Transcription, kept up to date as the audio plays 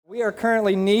We are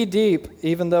currently knee-deep,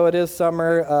 even though it is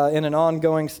summer, in an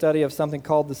ongoing study of something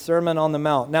called the Sermon on the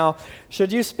Mount. Now,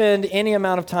 should you spend any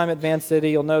amount of time at Van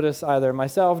City, you'll notice either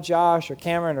myself, Josh, or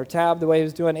Cameron, or Tab, the way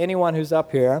he's doing, anyone who's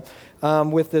up here,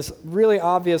 with this really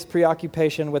obvious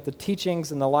preoccupation with the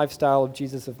teachings and the lifestyle of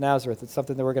Jesus of Nazareth. It's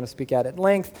something that we're going to speak at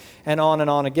length and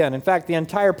on again. In fact, the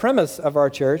entire premise of our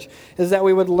church is that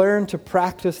we would learn to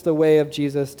practice the way of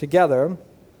Jesus together,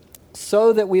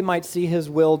 so that we might see his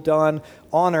will done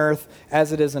on earth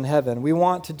as it is in heaven. We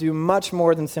want to do much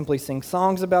more than simply sing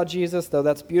songs about Jesus, though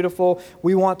that's beautiful.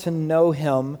 We want to know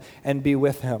him and be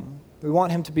with him. We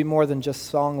want him to be more than just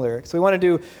song lyrics. We want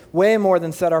to do way more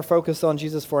than set our focus on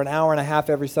Jesus for an hour and a half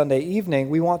every Sunday evening.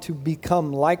 We want to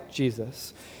become like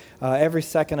Jesus every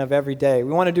second of every day.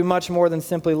 We want to do much more than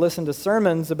simply listen to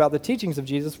sermons about the teachings of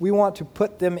Jesus. We want to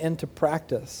put them into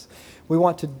practice. We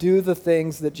want to do the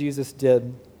things that Jesus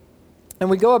did. And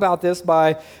we go about this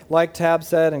by, like Tab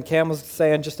said and Cam was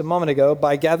saying just a moment ago,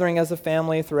 by gathering as a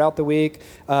family throughout the week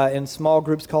in small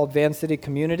groups called Van City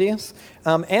Communities.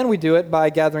 And we do it by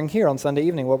gathering here on Sunday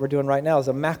evening. What we're doing right now is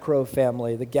a macro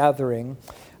family, the gathering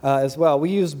as well.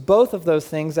 We use both of those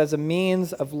things as a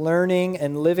means of learning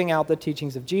and living out the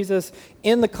teachings of Jesus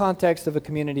in the context of a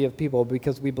community of people,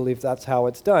 because we believe that's how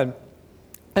it's done.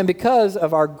 And because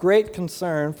of our great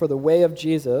concern for the way of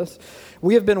Jesus,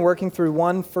 we have been working through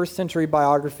one first-century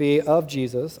biography of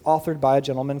Jesus, authored by a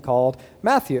gentleman called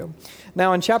Matthew.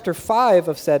 Now, in chapter 5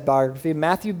 of said biography,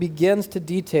 Matthew begins to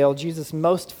detail Jesus'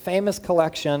 most famous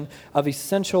collection of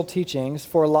essential teachings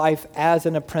for life as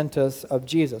an apprentice of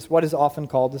Jesus, what is often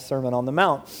called the Sermon on the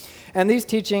Mount. And these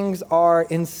teachings are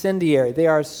incendiary. They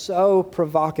are so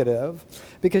provocative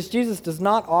because Jesus does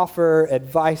not offer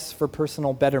advice for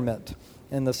personal betterment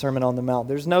in the Sermon on the Mount.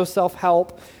 There's no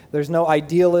self-help, there's no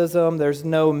idealism, there's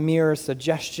no mere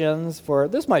suggestions for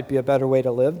this might be a better way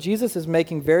to live. Jesus is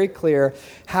making very clear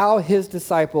how his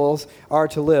disciples are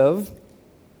to live,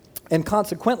 and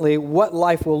consequently, what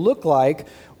life will look like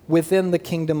within the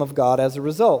kingdom of God as a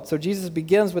result. So Jesus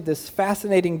begins with this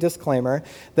fascinating disclaimer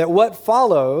that what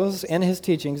follows in his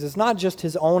teachings is not just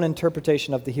his own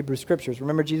interpretation of the Hebrew Scriptures.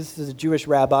 Remember, Jesus is a Jewish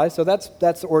rabbi, so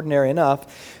that's ordinary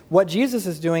enough. What Jesus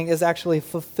is doing is actually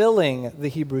fulfilling the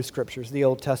Hebrew Scriptures, the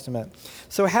Old Testament.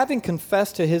 So having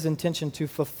confessed to his intention to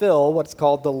fulfill what's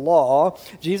called the law,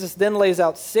 Jesus then lays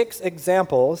out 6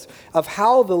 examples of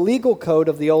how the legal code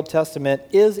of the Old Testament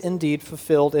is indeed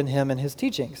fulfilled in him and his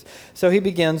teachings. So he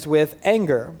begins with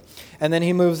anger, and then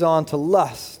he moves on to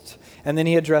lust, and then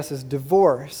he addresses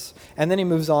divorce, and then he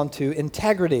moves on to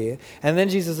integrity, and then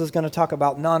Jesus is going to talk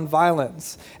about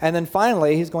nonviolence, and then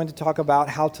finally he's going to talk about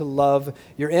how to love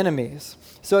your enemies.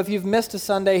 So if you've missed a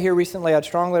Sunday here recently, I'd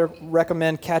strongly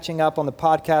recommend catching up on the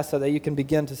podcast so that you can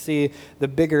begin to see the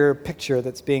bigger picture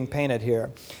that's being painted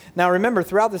here. Now remember,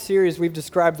 throughout the series we've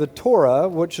described the Torah,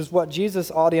 which is what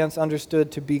Jesus' audience understood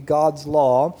to be God's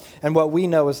law, and what we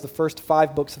know as the first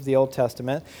 5 books of the Old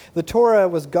Testament. The Torah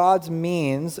was God's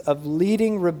means of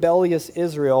leading rebellious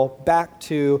Israel back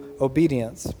to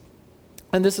obedience.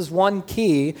 And this is one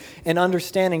key in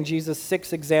understanding Jesus'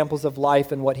 6 examples of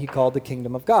life and what he called the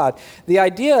kingdom of God. The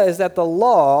idea is that the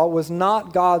law was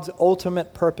not God's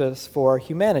ultimate purpose for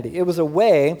humanity. It was a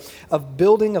way of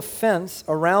building a fence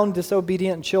around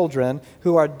disobedient children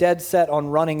who are dead set on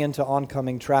running into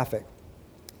oncoming traffic.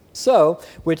 So,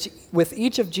 with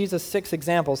each of Jesus' 6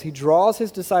 examples, he draws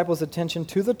his disciples' attention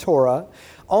to the Torah,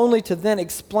 only to then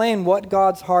explain what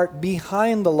God's heart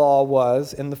behind the law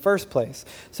was in the first place.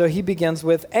 So he begins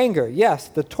with anger. Yes,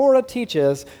 the Torah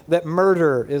teaches that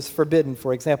murder is forbidden,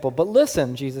 for example. But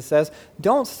listen, Jesus says,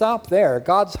 don't stop there.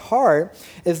 God's heart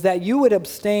is that you would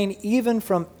abstain even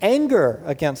from anger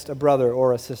against a brother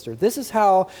or a sister. This is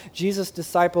how Jesus'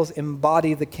 disciples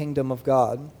embody the kingdom of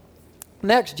God.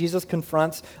 Next, Jesus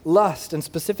confronts lust, and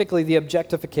specifically the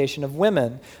objectification of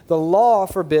women. The law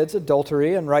forbids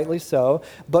adultery, and rightly so,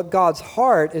 but God's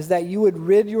heart is that you would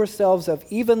rid yourselves of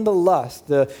even the lust,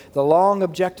 the long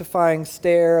objectifying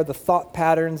stare, the thought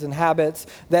patterns and habits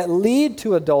that lead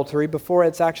to adultery before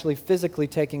it's actually physically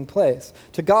taking place.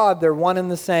 To God, they're one and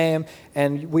the same,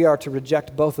 and we are to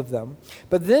reject both of them.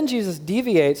 But then Jesus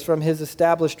deviates from his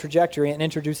established trajectory in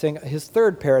introducing his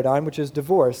third paradigm, which is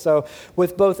divorce. So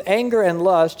with both anger and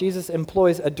lust, Jesus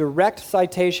employs a direct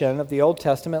citation of the Old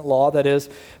Testament law that is,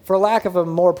 for lack of a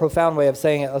more profound way of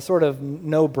saying it, a sort of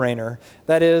no-brainer.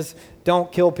 That is,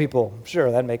 don't kill people. Sure,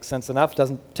 that makes sense enough.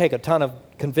 Doesn't take a ton of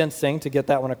convincing to get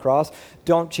that one across.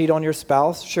 Don't cheat on your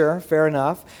spouse. Sure, fair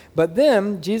enough. But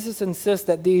then Jesus insists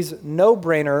that these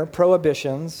no-brainer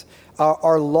prohibitions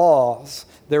are laws.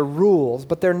 They're rules,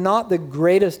 but they're not the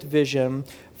greatest vision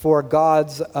for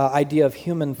God's idea of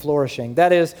human flourishing.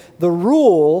 That is, the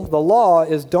rule, the law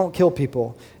is don't kill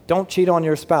people. Don't cheat on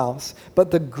your spouse. But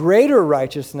the greater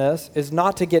righteousness is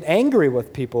not to get angry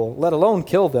with people, let alone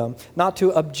kill them, not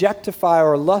to objectify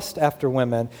or lust after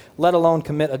women, let alone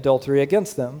commit adultery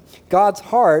against them. God's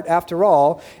heart, after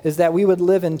all, is that we would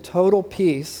live in total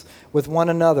peace with one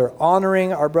another,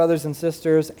 honoring our brothers and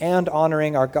sisters and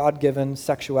honoring our God-given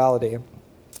sexuality.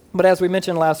 But as we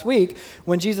mentioned last week,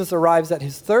 when Jesus arrives at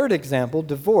his third example,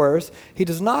 divorce, he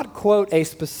does not quote a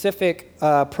specific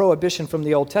prohibition from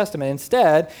the Old Testament.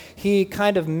 Instead, he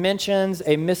kind of mentions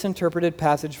a misinterpreted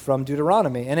passage from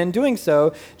Deuteronomy. And in doing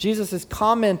so, Jesus is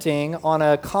commenting on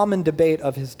a common debate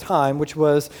of his time, which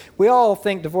was, we all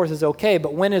think divorce is okay,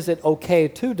 but when is it okay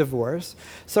to divorce?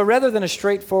 So rather than a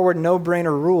straightforward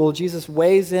no-brainer rule, Jesus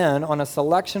weighs in on a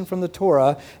selection from the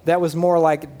Torah that was more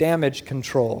like damage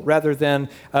control, rather than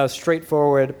a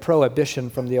straightforward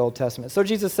prohibition from the Old Testament. So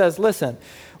Jesus says, listen,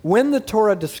 when the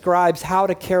Torah describes how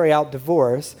to carry out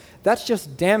divorce, that's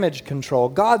just damage control.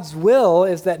 God's will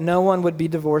is that no one would be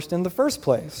divorced in the first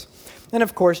place. And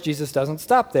of course, Jesus doesn't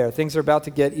stop there. Things are about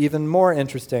to get even more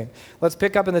interesting. Let's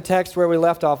pick up in the text where we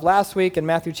left off last week in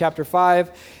Matthew chapter 5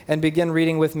 and begin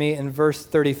reading with me in verse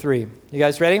 33. You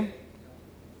guys ready?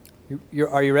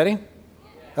 Are you ready?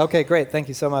 Okay, great. Thank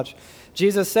you so much.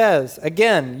 Jesus says,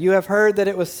 again, you have heard that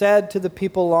it was said to the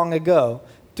people long ago,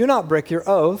 do not break your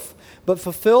oath, but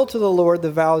fulfill to the Lord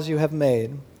the vows you have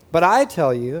made. But I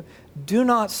tell you, do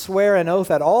not swear an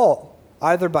oath at all,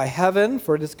 either by heaven,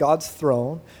 for it is God's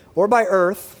throne, or by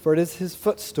earth, for it is his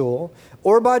footstool,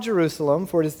 or by Jerusalem,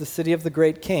 for it is the city of the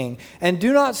great king. And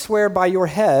do not swear by your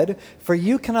head, for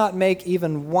you cannot make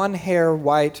even one hair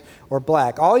white or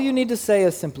black. All you need to say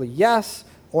is simply yes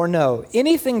or no.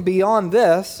 Anything beyond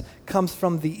this comes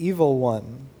from the evil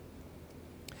one.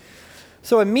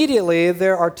 So immediately,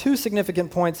 there are two significant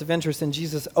points of interest in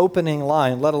Jesus' opening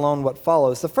line, let alone what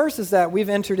follows. The first is that we've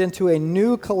entered into a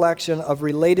new collection of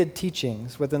related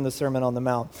teachings within the Sermon on the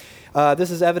Mount.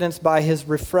 This is evidenced by his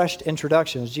refreshed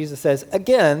introductions. Jesus says,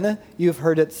 again, you've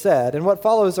heard it said. And what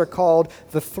follows are called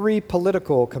the three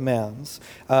political commands.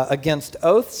 Against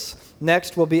oaths,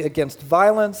 next will be against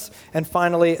violence, and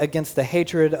finally against the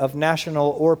hatred of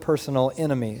national or personal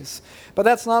enemies. But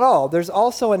that's not all. There's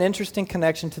also an interesting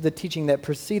connection to the teaching that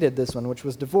preceded this one, which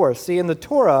was divorce. See, in the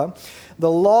Torah,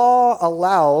 the law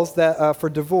allows that for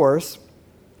divorce,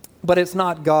 but it's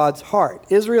not God's heart.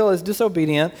 Israel is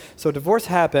disobedient, so divorce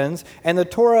happens, and the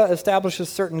Torah establishes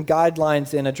certain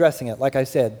guidelines in addressing it. Like I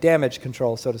said, damage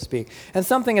control, so to speak. And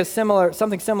something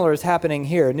similar is happening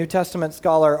here. New Testament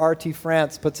scholar R.T.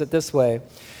 France puts it this way.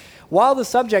 While the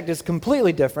subject is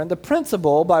completely different, the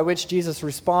principle by which Jesus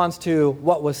responds to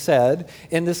what was said,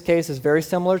 in this case, is very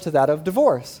similar to that of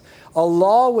divorce. A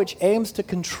law which aims to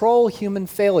control human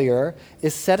failure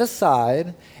is set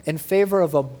aside in favor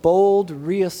of a bold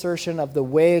reassertion of the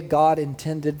way God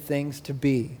intended things to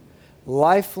be.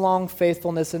 Lifelong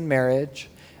faithfulness in marriage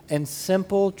and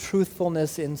simple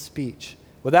truthfulness in speech,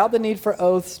 without the need for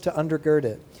oaths to undergird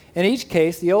it. In each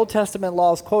case, the Old Testament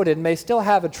laws quoted may still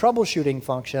have a troubleshooting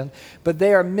function, but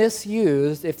they are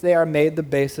misused if they are made the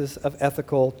basis of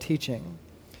ethical teaching.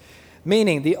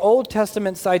 Meaning, the Old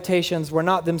Testament citations were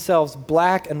not themselves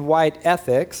black and white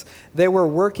ethics. They were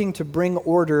working to bring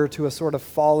order to a sort of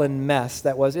fallen mess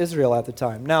that was Israel at the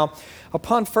time. Now,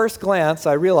 upon first glance,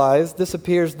 I realize this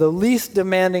appears the least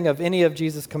demanding of any of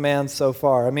Jesus' commands so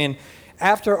far. I mean,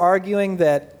 after arguing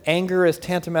that anger is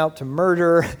tantamount to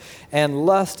murder and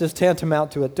lust is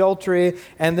tantamount to adultery,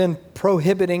 and then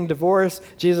prohibiting divorce,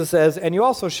 Jesus says, and you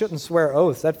also shouldn't swear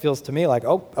oaths. That feels to me like,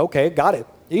 oh, okay, got it.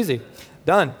 Easy.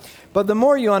 Done. But the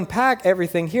more you unpack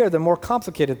everything here, the more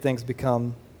complicated things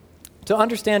become. To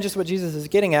understand just what Jesus is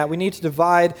getting at, we need to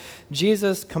divide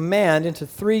Jesus' command into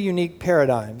three unique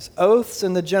paradigms. Oaths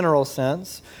in the general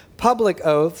sense, public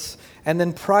oaths, and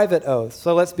then private oaths.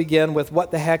 So let's begin with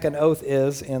what the heck an oath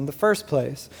is in the first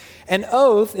place. An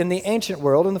oath in the ancient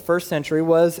world in the first century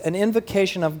was an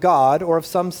invocation of God or of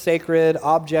some sacred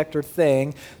object or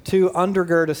thing to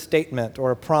undergird a statement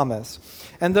or a promise.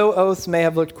 And though oaths may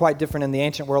have looked quite different in the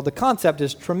ancient world, the concept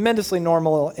is tremendously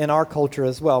normal in our culture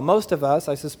as well. Most of us,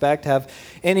 I suspect, have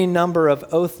any number of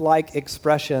oath-like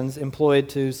expressions employed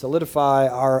to solidify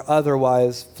our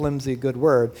otherwise flimsy good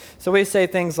word. So we say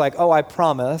things like, oh, I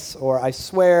promise, or I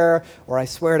swear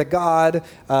to God.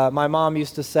 My mom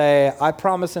used to say, I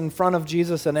promise in front of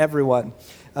Jesus and everyone.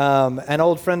 An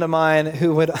old friend of mine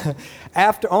who would,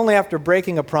 only after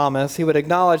breaking a promise, he would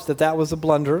acknowledge that that was a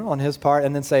blunder on his part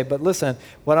and then say, but listen,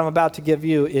 what I'm about to give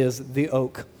you is the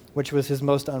oak, which was his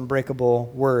most unbreakable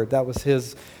word. That was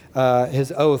his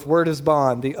oath. Word is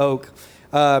bond, the oak.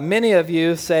 Many of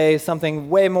you say something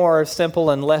way more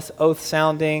simple and less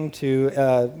oath-sounding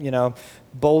to,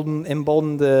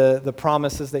 embolden the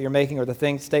promises that you're making or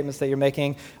the statements that you're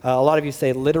making. A lot of you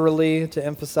say literally to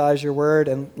emphasize your word,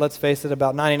 and let's face it,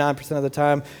 about 99% of the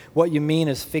time, what you mean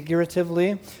is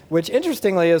figuratively, which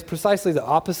interestingly is precisely the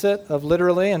opposite of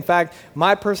literally. In fact,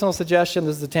 my personal suggestion,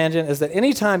 this is a tangent, is that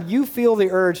anytime you feel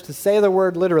the urge to say the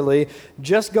word literally,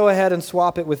 just go ahead and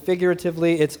swap it with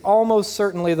figuratively. It's almost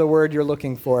certainly the word you're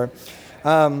looking for.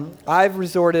 I've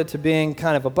resorted to being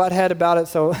kind of a butthead about it,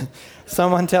 so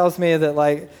someone tells me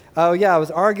that oh yeah, I was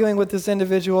arguing with this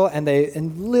individual and they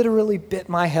literally bit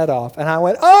my head off. And I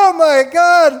went, oh my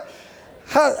God,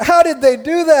 how did they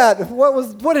do that?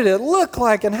 What did it look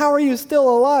like? And how are you still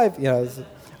alive?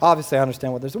 Obviously I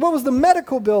understand what they're saying. What was the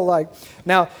medical bill like?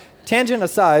 Now, tangent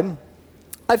aside,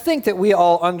 I think that we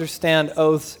all understand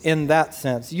oaths in that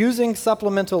sense, using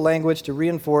supplemental language to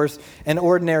reinforce an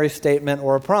ordinary statement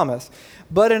or a promise.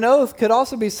 But an oath could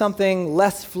also be something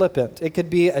less flippant. It could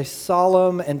be a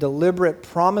solemn and deliberate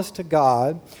promise to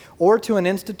God or to an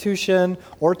institution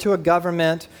or to a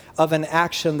government of an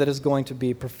action that is going to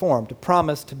be performed, a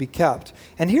promise to be kept.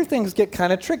 And here things get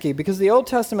kind of tricky because the Old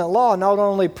Testament law not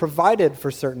only provided for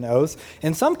certain oaths,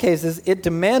 in some cases it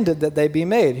demanded that they be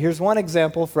made. Here's one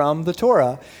example from the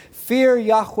Torah. Fear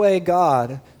Yahweh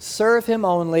God, serve him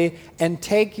only, and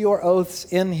take your oaths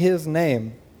in his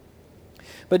name.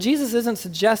 But Jesus isn't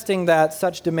suggesting that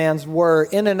such demands were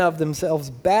in and of themselves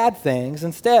bad things.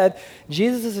 Instead,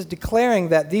 Jesus is declaring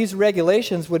that these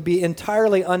regulations would be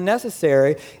entirely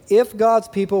unnecessary if God's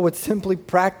people would simply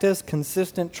practice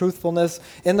consistent truthfulness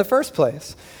in the first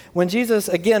place. When Jesus,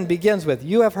 again, begins with,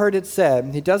 you have heard it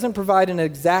said, he doesn't provide an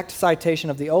exact citation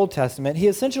of the Old Testament. He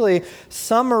essentially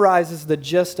summarizes the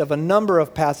gist of a number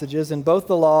of passages in both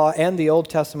the law and the Old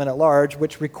Testament at large,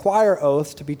 which require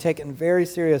oaths to be taken very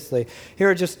seriously. Here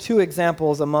are just two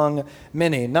examples among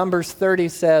many. Numbers 30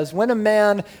 says, when a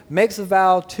man makes a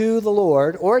vow to the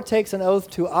Lord or takes an oath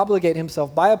to obligate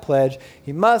himself by a pledge,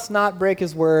 he must not break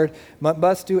his word, but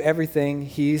must do everything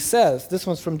he says. This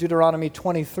one's from Deuteronomy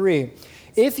 23.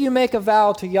 If you make a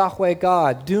vow to Yahweh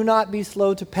God, do not be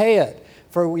slow to pay it,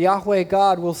 for Yahweh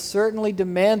God will certainly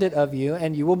demand it of you,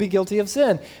 and you will be guilty of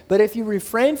sin. But if you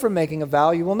refrain from making a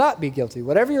vow, you will not be guilty.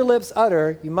 Whatever your lips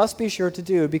utter, you must be sure to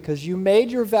do, because you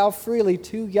made your vow freely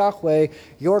to Yahweh,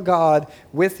 your God,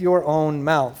 with your own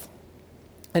mouth.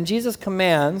 And Jesus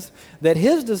commands that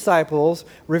his disciples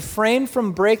refrain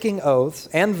from breaking oaths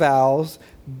and vows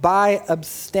by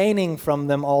abstaining from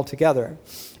them altogether.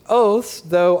 Oaths,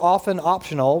 though often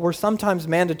optional, were sometimes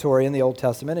mandatory in the Old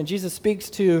Testament, and Jesus speaks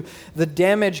to the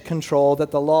damage control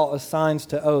that the law assigns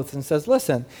to oaths and says,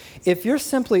 listen, if you're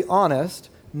simply honest,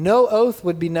 no oath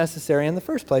would be necessary in the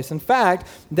first place. In fact,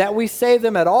 that we say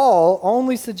them at all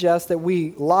only suggests that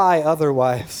we lie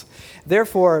otherwise.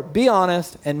 Therefore, be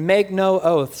honest and make no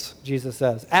oaths, Jesus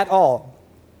says, at all.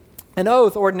 An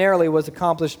oath ordinarily was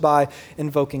accomplished by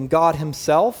invoking God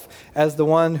himself as the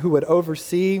one who would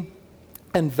oversee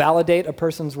and validate a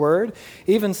person's word.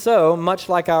 Even so, much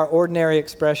like our ordinary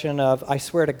expression of, I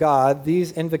swear to God,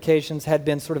 these invocations had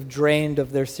been sort of drained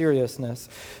of their seriousness.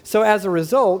 So as a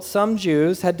result, some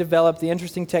Jews had developed the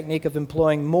interesting technique of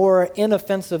employing more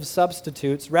inoffensive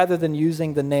substitutes rather than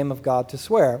using the name of God to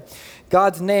swear.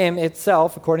 God's name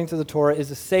itself, according to the Torah,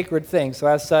 is a sacred thing. So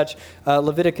as such,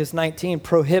 Leviticus 19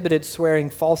 prohibited swearing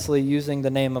falsely using the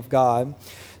name of God.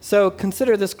 So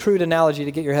consider this crude analogy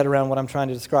to get your head around what I'm trying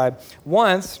to describe.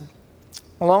 Once,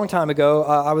 a long time ago,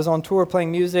 I was on tour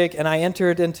playing music, and I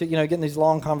entered into, getting these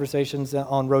long conversations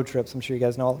on road trips. I'm sure you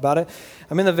guys know all about it.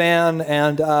 I'm in the van,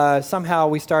 and somehow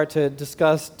we start to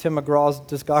discuss Tim McGraw's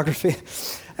discography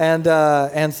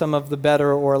and some of the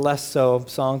better or less so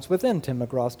songs within Tim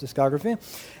McGraw's discography.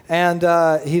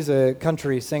 And he's a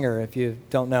country singer, if you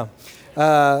don't know.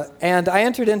 And I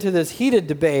entered into this heated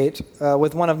debate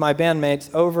with one of my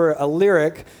bandmates over a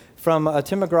lyric from a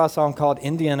Tim McGraw song called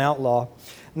Indian Outlaw.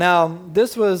 Now,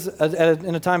 this was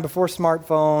in a time before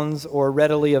smartphones or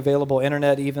readily available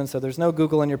internet even, so there's no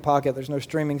Google in your pocket, there's no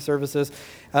streaming services.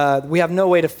 We have no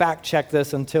way to fact check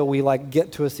this until we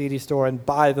get to a CD store and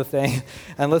buy the thing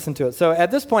and listen to it. So at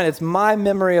this point, it's my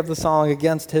memory of the song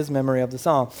against his memory of the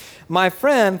song. My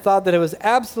friend thought that it was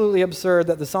absolutely absurd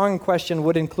that the song in question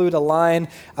would include a line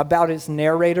about its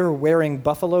narrator wearing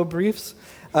buffalo briefs.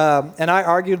 And I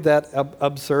argued that,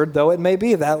 absurd though it may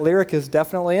be, that lyric is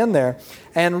definitely in there.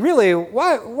 And really,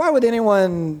 why would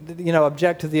anyone,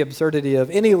 object to the absurdity of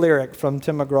any lyric from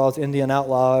Tim McGraw's Indian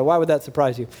Outlaw? Why would that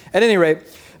surprise you? At any rate,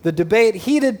 the debate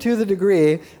heated to the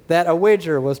degree that a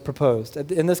wager was proposed.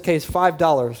 In this case,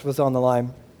 $5 was on the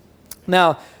line.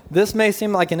 Now, this may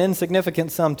seem like an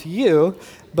insignificant sum to you,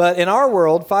 but in our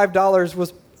world, $5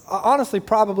 was honestly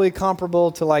probably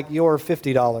comparable to like your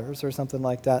 $50 or something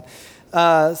like that.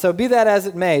 So be that as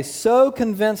it may, so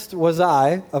convinced was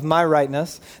I of my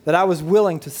rightness that I was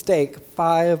willing to stake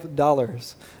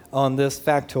 $5 on this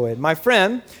factoid. My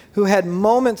friend, who had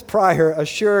moments prior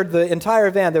assured the entire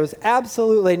van there was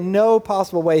absolutely no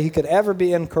possible way he could ever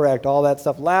be incorrect, all that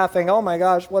stuff, laughing, oh my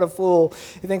gosh, what a fool,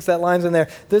 he thinks that line's in there.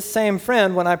 This same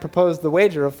friend, when I proposed the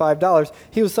wager of $5,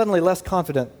 he was suddenly less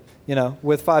confident,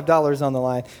 with $5 on the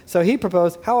line. So he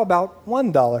proposed, how about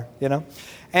 $1,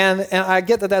 And I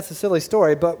get that that's a silly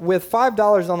story, but with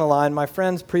 $5 on the line, my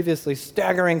friend's previously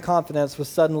staggering confidence was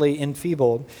suddenly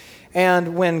enfeebled.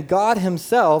 And when God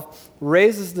himself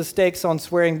raises the stakes on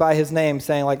swearing by his name,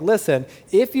 saying like, listen,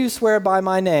 if you swear by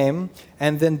my name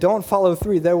and then don't follow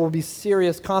through, there will be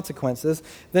serious consequences,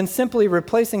 then simply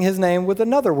replacing his name with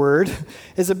another word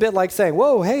is a bit like saying,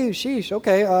 whoa, hey, sheesh,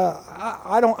 okay,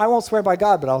 I won't swear by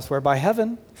God, but I'll swear by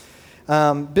heaven.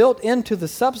 Built into the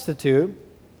substitute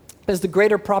is the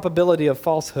greater probability of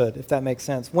falsehood, if that makes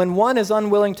sense. When one is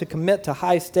unwilling to commit to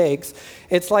high stakes,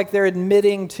 it's like they're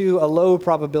admitting to a low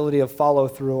probability of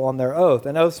follow-through on their oath.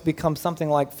 And oaths become something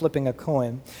like flipping a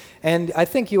coin. And I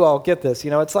think you all get this.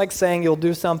 It's like saying you'll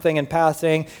do something in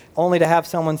passing only to have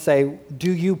someone say,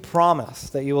 do you promise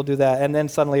that you will do that? And then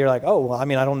suddenly you're like, oh, well, I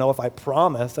don't know if I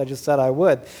promised. I just said I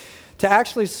would. To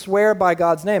actually swear by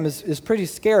God's name is pretty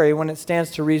scary when it stands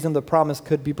to reason the promise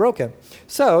could be broken.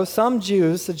 So some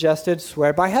Jews suggested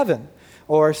swear by heaven,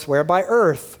 or swear by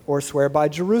earth, or swear by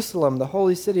Jerusalem, the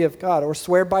holy city of God, or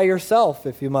swear by yourself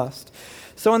if you must.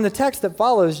 So in the text that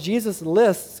follows, Jesus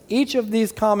lists each of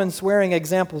these common swearing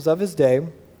examples of his day,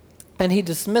 and he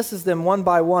dismisses them one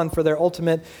by one for their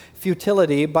ultimate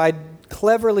futility by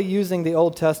cleverly using the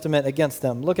Old Testament against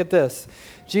them. Look at this.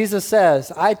 Jesus says,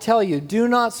 I tell you, do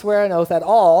not swear an oath at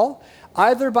all,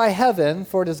 either by heaven,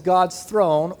 for it is God's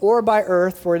throne, or by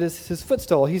earth, for it is his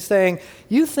footstool. He's saying,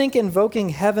 you think invoking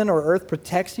heaven or earth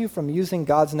protects you from using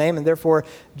God's name and therefore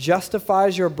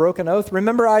justifies your broken oath?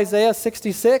 Remember Isaiah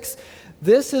 66?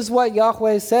 This is what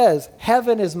Yahweh says,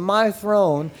 heaven is my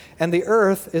throne and the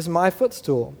earth is my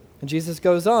footstool. And Jesus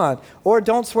goes on, or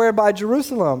don't swear by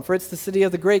Jerusalem, for it's the city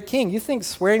of the great king. You think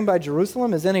swearing by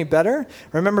Jerusalem is any better?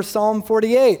 Remember Psalm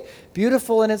 48,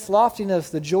 beautiful in its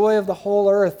loftiness, the joy of the whole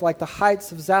earth, like the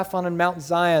heights of Zaphon and Mount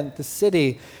Zion, the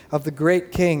city of the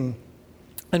great king.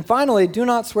 And finally, do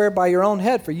not swear by your own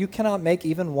head, for you cannot make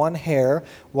even one hair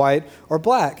white or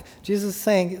black. Jesus is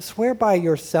saying, swear by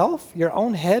yourself, your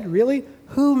own head, really?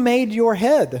 Who made your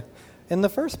head in the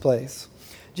first place?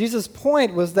 Jesus'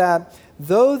 point was that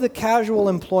though the casual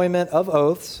employment of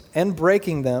oaths and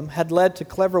breaking them had led to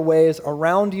clever ways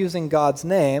around using God's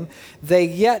name, they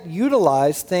yet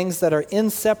utilized things that are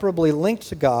inseparably linked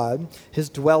to God, his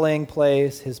dwelling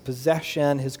place, his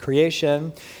possession, his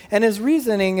creation. And his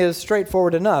reasoning is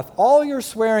straightforward enough. All your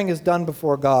swearing is done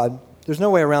before God. There's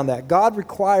no way around that. God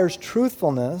requires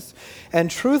truthfulness, and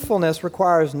truthfulness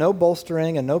requires no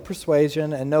bolstering and no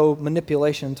persuasion and no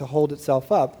manipulation to hold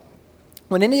itself up.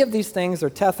 When any of these things are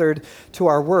tethered to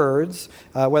our words,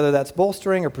 whether that's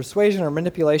bolstering or persuasion or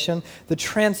manipulation, the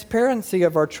transparency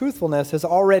of our truthfulness has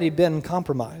already been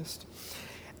compromised.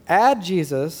 Add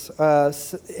Jesus,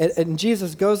 and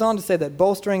Jesus goes on to say that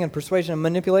bolstering and persuasion and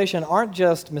manipulation aren't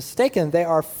just mistaken, they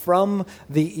are from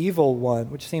the evil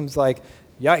one, which seems like,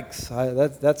 yikes,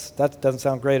 that doesn't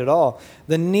sound great at all.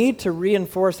 The need to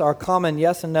reinforce our common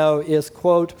yes and no is,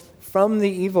 quote, from the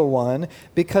evil one,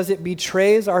 because it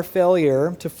betrays our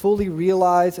failure to fully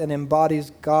realize and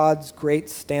embodies God's great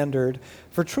standard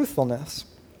for truthfulness.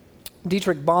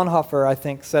 Dietrich Bonhoeffer, I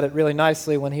think, said it really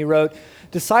nicely when he wrote,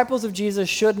 disciples of Jesus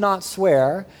should not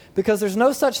swear because there's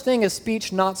no such thing as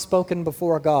speech not spoken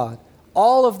before God.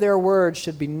 All of their words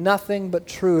should be nothing but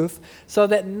truth, so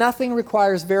that nothing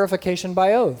requires verification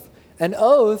by oath. An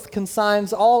oath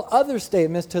consigns all other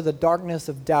statements to the darkness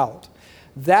of doubt.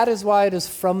 That is why it is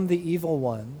from the evil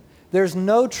one. There's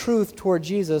no truth toward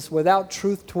Jesus without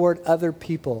truth toward other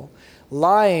people.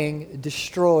 Lying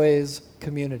destroys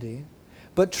community,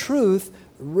 but truth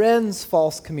rends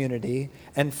false community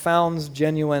and founds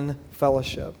genuine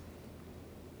fellowship.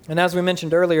 And as we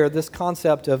mentioned earlier, this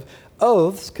concept of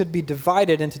oaths could be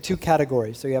divided into two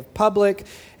categories. So you have public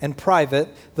and private.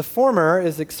 The former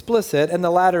is explicit and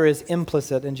the latter is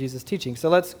implicit in Jesus' teaching. So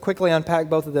let's quickly unpack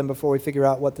both of them before we figure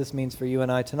out what this means for you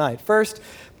and I tonight. First,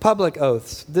 public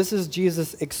oaths. This is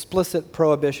Jesus' explicit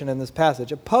prohibition in this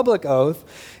passage. A public oath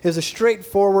is as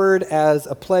straightforward as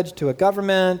a pledge to a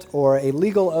government or a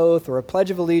legal oath or a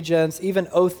pledge of allegiance, even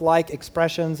oath-like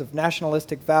expressions of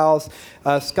nationalistic vows.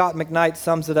 Scott McKnight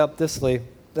sums it up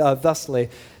thusly.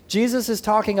 Jesus is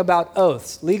talking about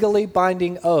oaths, legally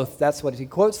binding oath. That's what he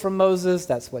quotes from Moses.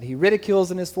 That's what he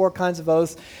ridicules in his 4 kinds of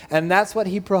oaths. And that's what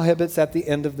he prohibits at the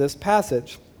end of this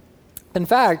passage. In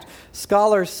fact,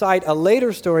 scholars cite a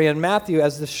later story in Matthew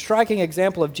as the striking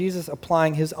example of Jesus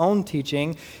applying his own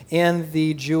teaching in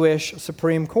the Jewish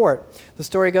Supreme Court. The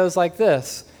story goes like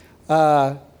this.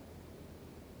 Then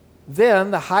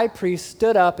the high priest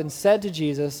stood up and said to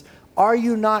Jesus, "Are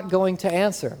you not going to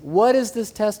answer? What is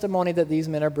this testimony that these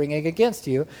men are bringing against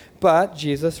you?" But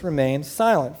Jesus remains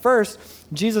silent. First,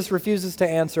 Jesus refuses to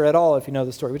answer at all, if you know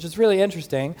the story, which is really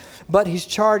interesting. But he's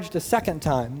charged a second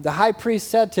time. The high priest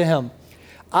said to him,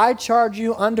 "I charge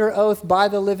you under oath by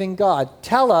the living God.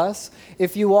 Tell us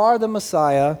if you are the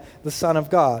Messiah, the Son of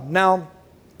God." Now,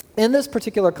 in this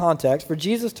particular context, for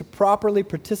Jesus to properly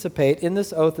participate in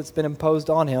this oath that's been imposed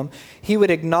on him, he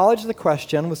would acknowledge the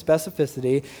question with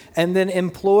specificity and then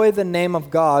employ the name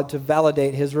of God to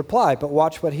validate his reply. But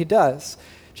watch what he does.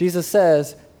 Jesus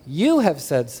says, "You have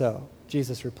said so,"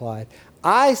 Jesus replied.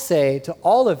 "I say to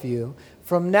all of you,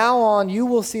 from now on you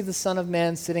will see the Son of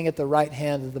Man sitting at the right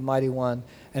hand of the Mighty One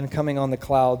and coming on the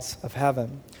clouds of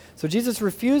heaven." So Jesus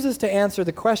refuses to answer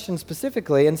the question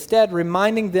specifically, instead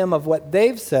reminding them of what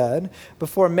they've said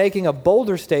before making a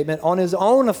bolder statement on his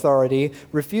own authority,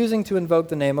 refusing to invoke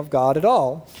the name of God at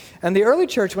all. And the early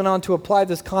church went on to apply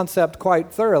this concept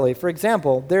quite thoroughly. For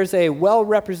example, there's a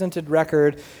well-represented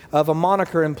record of a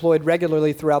moniker employed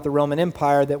regularly throughout the Roman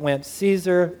Empire that went,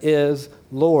 "Caesar is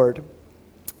Lord."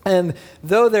 And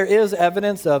though there is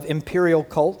evidence of imperial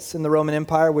cults in the Roman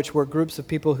Empire, which were groups of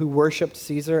people who worshipped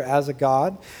Caesar as a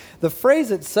god, the phrase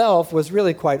itself was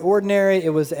really quite ordinary.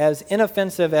 It was as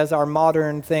inoffensive as our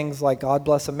modern things like "God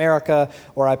bless America"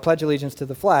 or "I pledge allegiance to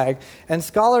the flag." And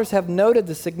scholars have noted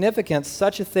the significance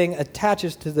such a thing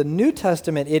attaches to the New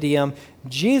Testament idiom,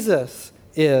 "Jesus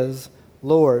is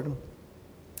Lord."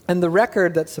 And the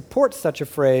record that supports such a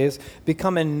phrase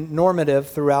become normative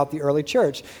throughout the early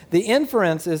church. The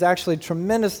inference is actually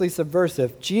tremendously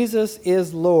subversive. Jesus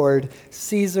is Lord,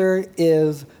 Caesar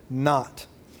is not.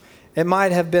 It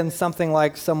might have been something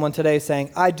like someone today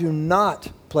saying, "I do not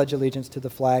pledge allegiance to the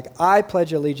flag. I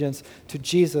pledge allegiance to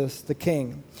Jesus the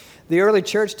King." The early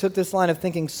church took this line of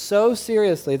thinking so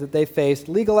seriously that they faced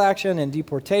legal action and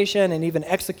deportation and even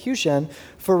execution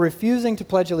for refusing to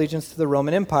pledge allegiance to the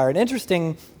Roman Empire. And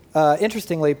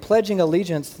interestingly, pledging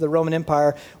allegiance to the Roman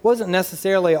Empire wasn't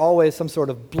necessarily always some sort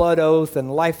of blood oath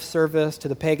and life service to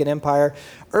the pagan empire.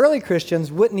 Early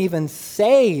Christians wouldn't even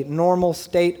say normal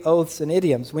state oaths and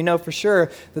idioms. We know for sure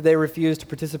that they refused to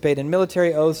participate in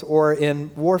military oaths or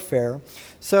in warfare.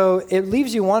 So it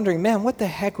leaves you wondering, man, what the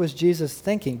heck was Jesus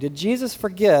thinking? Did Jesus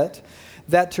forget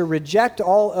that to reject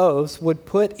all oaths would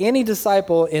put any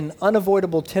disciple in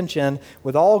unavoidable tension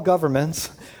with all governments,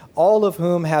 all of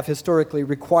whom have historically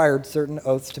required certain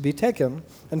oaths to be taken?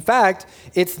 In fact,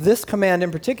 it's this command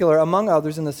in particular, among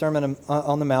others in the Sermon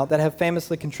on the Mount, that have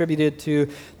famously contributed to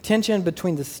tension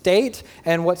between the state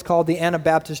and what's called the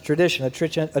Anabaptist tradition, a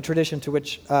tradition to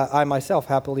which I myself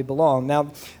happily belong. Now,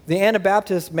 the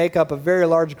Anabaptists make up a very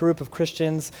large group of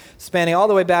Christians spanning all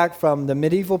the way back from the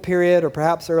medieval period or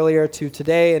perhaps earlier to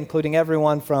today, including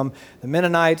everyone from the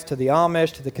Mennonites to the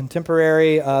Amish to the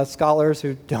contemporary scholars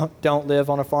who don't live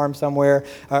on a farm somewhere,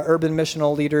 urban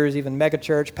missional leaders, even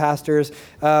megachurch pastors.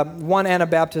 One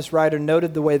Anabaptist writer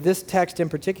noted the way this text in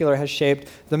particular has shaped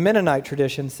the Mennonite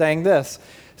tradition, saying this: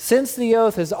 "Since the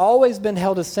oath has always been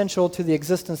held essential to the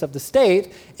existence of the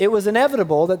state, it was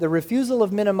inevitable that the refusal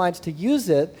of Mennonites to use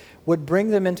it would bring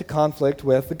them into conflict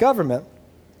with the government."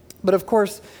 But of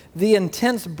course, the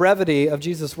intense brevity of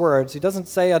Jesus' words, he doesn't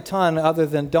say a ton other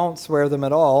than don't swear them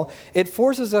at all. It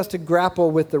forces us to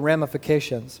grapple with the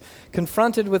ramifications.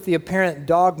 Confronted with the apparent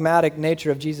dogmatic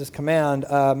nature of Jesus' command,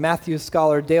 Matthew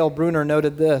scholar Dale Bruner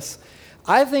noted this: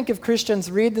 "I think if Christians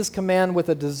read this command with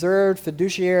a deserved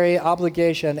fiduciary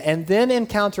obligation and then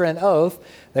encounter an oath,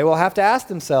 they will have to ask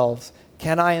themselves,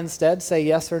 can I instead say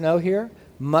yes or no here?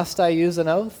 Must I use an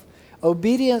oath?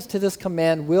 Obedience to this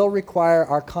command will require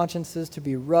our consciences to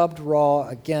be rubbed raw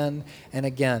again and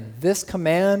again." This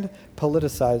command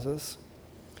politicizes.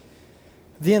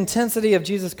 The intensity of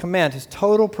Jesus' command, his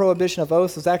total prohibition of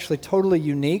oaths, was actually totally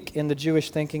unique in the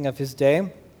Jewish thinking of his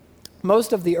day.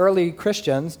 Most of the early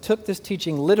Christians took this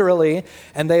teaching literally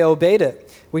and they obeyed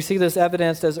it. We see this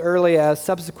evidenced as early as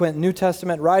subsequent New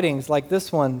Testament writings like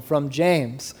this one from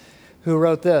James, who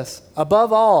wrote this: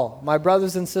 "Above all, my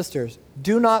brothers and sisters,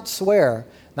 do not swear,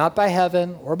 not by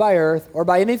heaven or by earth or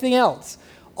by anything else.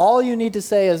 All you need to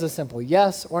say is a simple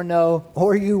yes or no,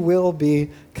 or you will be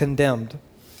condemned."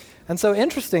 And so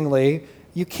interestingly,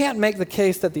 you can't make the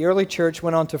case that the early church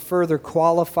went on to further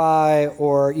qualify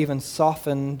or even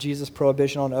soften Jesus'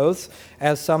 prohibition on oaths,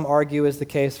 as some argue is the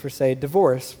case for, say,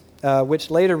 divorce,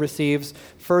 which later receives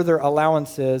further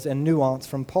allowances and nuance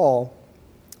from Paul.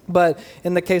 But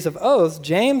in the case of oaths,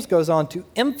 James goes on to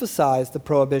emphasize the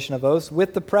prohibition of oaths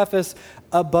with the preface,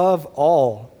 above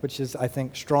all, which is, I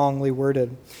think, strongly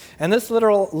worded. And this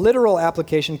literal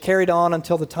application carried on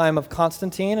until the time of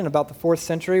Constantine in about the 4th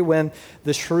century, when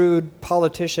the shrewd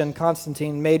politician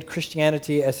Constantine made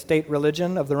Christianity a state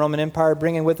religion of the Roman Empire,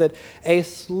 bringing with it a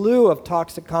slew of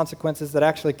toxic consequences that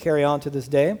actually carry on to this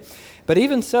day. But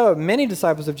even so, many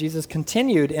disciples of Jesus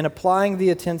continued in applying the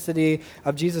intensity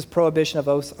of Jesus' prohibition of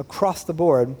oaths across the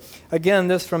board. Again,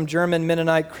 this from German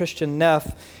Mennonite Christian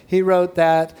Neff. He wrote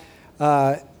that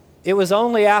it was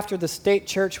only after the state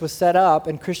church was set up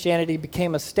and Christianity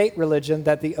became a state religion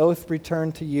that the oath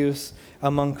returned to use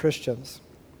among Christians.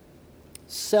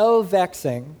 So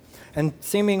vexing and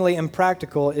seemingly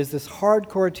impractical is this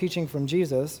hardcore teaching from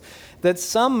Jesus that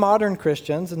some modern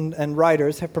Christians and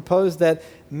writers have proposed that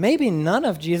maybe none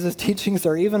of Jesus' teachings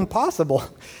are even possible.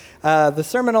 The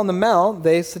Sermon on the Mount,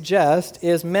 they suggest,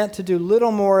 is meant to do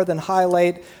little more than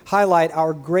highlight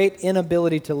our great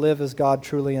inability to live as God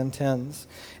truly intends.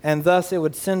 And thus it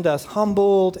would send us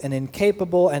humbled and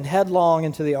incapable and headlong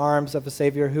into the arms of a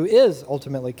Savior who is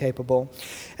ultimately capable.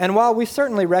 And while we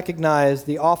certainly recognize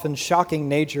the often shocking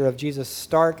nature of Jesus'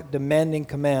 stark, demanding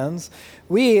commands,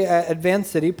 we at Advance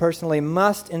City personally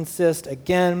must insist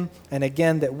again and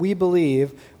again that we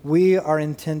believe we are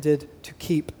intended to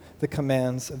keep the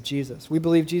commands of Jesus. We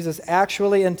believe Jesus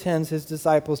actually intends his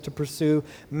disciples to pursue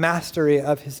mastery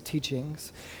of his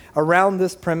teachings. Around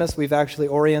this premise, we've actually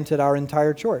oriented our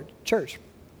entire church.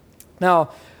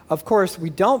 Now, of course, we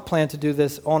don't plan to do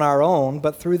this on our own,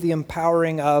 but through the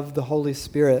empowering of the Holy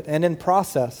Spirit, and in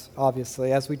process,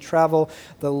 obviously, as we travel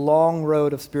the long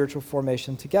road of spiritual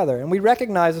formation together. And we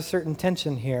recognize a certain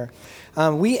tension here.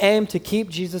 We aim to keep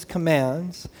Jesus'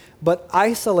 commands, but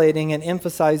isolating and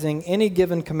emphasizing any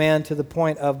given command to the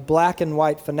point of black and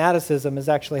white fanaticism is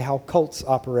actually how cults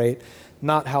operate,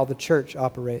 not how the church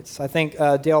operates. I think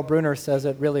Dale Bruner says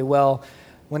it really well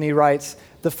when he writes,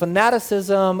 "The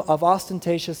fanaticism of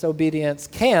ostentatious obedience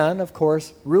can, of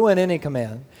course, ruin any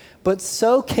command, but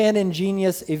so can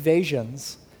ingenious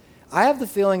evasions. I have the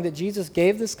feeling that Jesus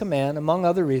gave this command, among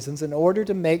other reasons, in order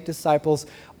to make disciples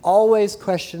always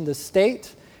question the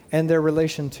state and their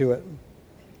relation to it."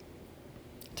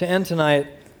 To end tonight,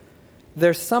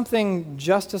 there's something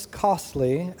just as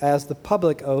costly as the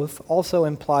public oath, also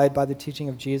implied by the teaching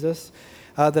of Jesus,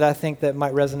 that I think that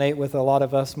might resonate with a lot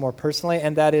of us more personally,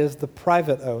 and that is the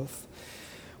private oath.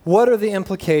 What are the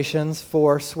implications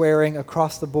for swearing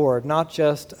across the board, not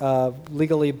just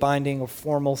legally binding or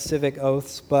formal civic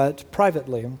oaths, but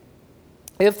privately?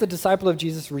 If the disciple of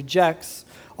Jesus rejects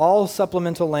all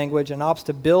supplemental language and opts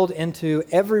to build into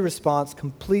every response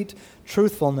complete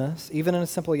truthfulness, even in a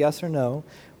simple yes or no,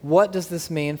 what does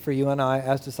this mean for you and I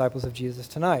as disciples of Jesus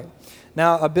tonight?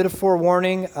 Now, a bit of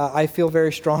forewarning, I feel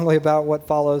very strongly about what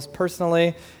follows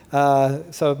personally,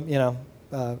 so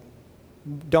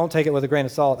don't take it with a grain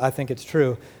of salt. I think it's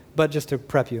true, but just to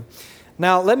prep you.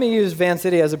 Now, let me use Van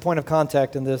City as a point of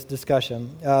contact in this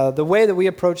discussion. The way that we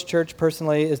approach church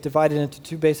personally is divided into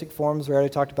two basic forms. We already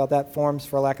talked about that, forms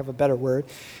for lack of a better word.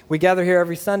 We gather here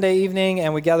every Sunday evening,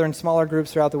 and we gather in smaller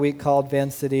groups throughout the week called Van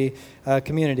City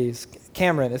communities.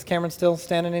 Cameron, is Cameron still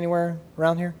standing anywhere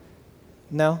around here?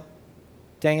 No?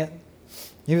 Dang it.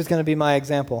 He was going to be my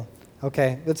example.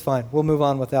 Okay, it's fine. We'll move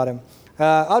on without him.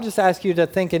 I'll just ask you to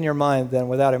think in your mind then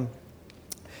without him.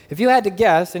 If you had to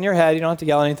guess in your head, you don't have to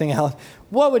yell anything out,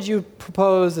 what would you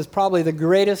propose is probably the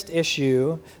greatest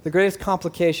issue, the greatest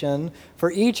complication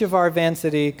for each of our Van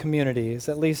City communities,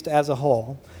 at least as a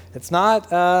whole? It's not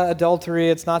adultery,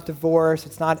 it's not divorce,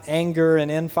 it's not anger and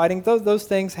infighting. Those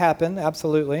things happen,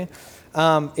 absolutely.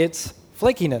 It's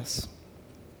flakiness.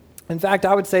 In fact,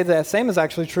 I would say that same is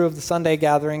actually true of the Sunday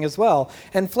gathering as well.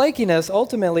 And flakiness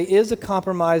ultimately is a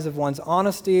compromise of one's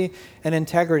honesty and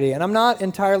integrity. And I'm not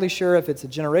entirely sure if it's a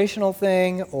generational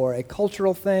thing or a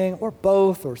cultural thing or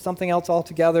both or something else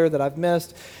altogether that I've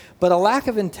missed. But a lack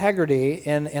of integrity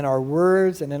in our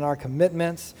words and in our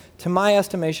commitments, to my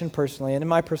estimation personally and in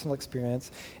my personal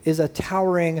experience, is a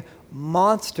towering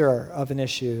monster of an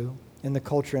issue in the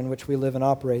culture in which we live and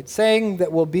operate. Saying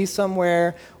that we'll be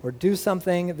somewhere or do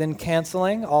something, then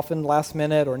canceling, often last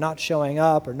minute, or not showing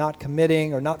up, or not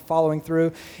committing, or not following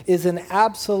through, is an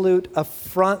absolute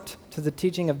affront to the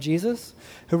teaching of Jesus,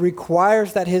 who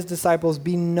requires that his disciples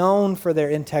be known for their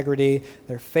integrity,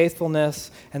 their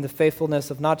faithfulness, and the faithfulness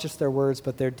of not just their words,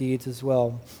 but their deeds as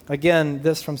well. Again,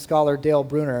 this from scholar Dale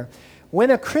Bruner.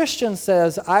 When a Christian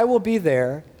says, I will be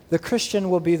there, the Christian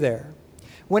will be there.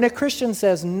 When a Christian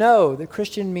says no, the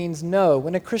Christian means no.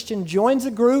 When a Christian joins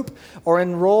a group or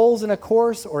enrolls in a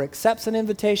course or accepts an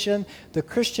invitation, the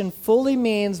Christian fully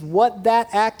means what that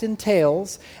act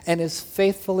entails and is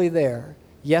faithfully there.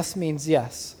 Yes means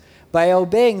yes. By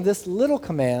obeying this little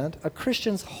command, a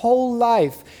Christian's whole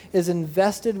life is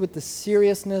invested with the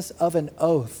seriousness of an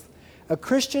oath. A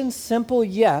Christian's simple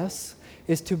yes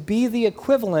is to be the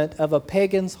equivalent of a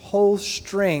pagan's whole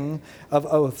string of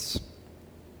oaths.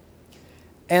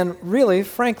 And really,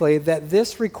 frankly, that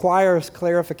this requires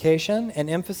clarification and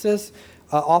emphasis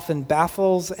often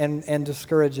baffles and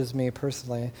discourages me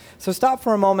personally. So stop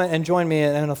for a moment and join me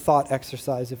in a thought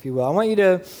exercise, if you will. I want you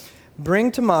to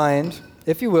bring to mind,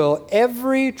 if you will,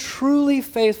 every truly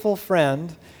faithful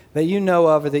friend that you know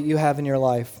of or that you have in your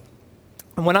life.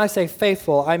 And when I say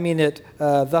faithful, I mean it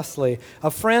thusly.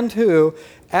 A friend who,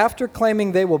 after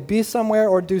claiming they will be somewhere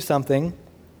or do something,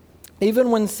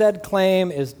 even when said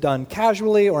claim is done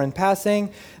casually or in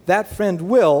passing, that friend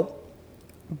will,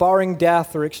 barring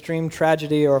death or extreme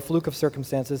tragedy or a fluke of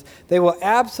circumstances, they will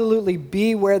absolutely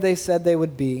be where they said they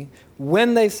would be,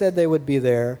 when they said they would be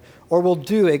there, or will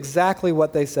do exactly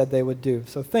what they said they would do.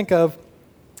 So think of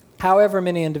however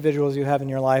many individuals you have in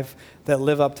your life that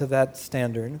live up to that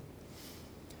standard.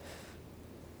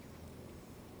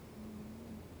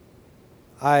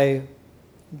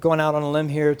 Going out on a limb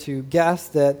here to guess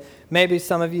that maybe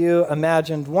some of you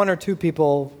imagined one or two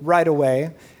people right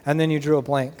away, and then you drew a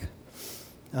blank.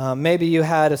 Maybe you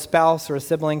had a spouse or a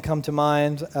sibling come to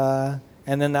mind, and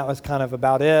then that was kind of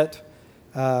about it.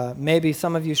 Maybe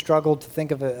some of you struggled to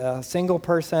think of a single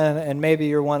person, and maybe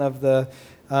you're one of the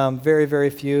very, very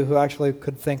few who actually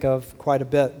could think of quite a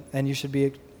bit, and you should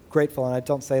be grateful, and I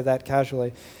don't say that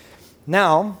casually.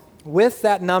 Now, with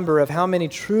that number of how many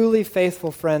truly faithful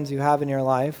friends you have in your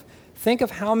life, think of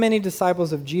how many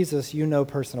disciples of Jesus you know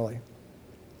personally.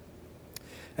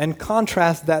 And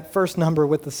contrast that first number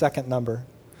with the second number.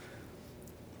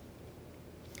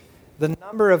 The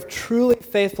number of truly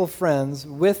faithful friends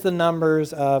with the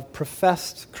numbers of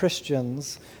professed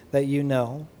Christians that you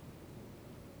know.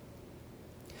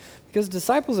 Because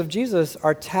disciples of Jesus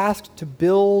are tasked to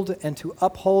build and to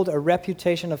uphold a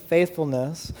reputation of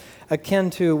faithfulness akin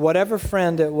to whatever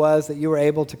friend it was that you were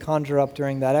able to conjure up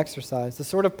during that exercise. The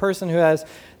sort of person who has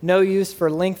no use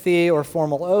for lengthy or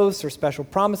formal oaths or special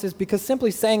promises, because simply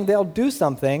saying they'll do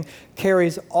something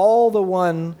carries all the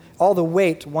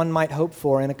weight one might hope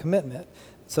for in a commitment.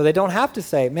 So they don't have to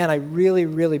say, man, I really,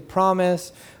 really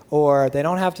promise, or they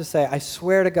don't have to say, I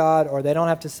swear to God, or they don't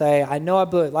have to say, I know I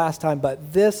blew it last time,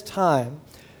 but this time,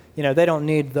 they don't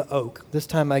need the oak. This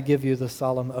time I give you the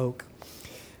solemn oak.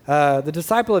 The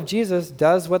disciple of Jesus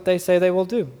does what they say they will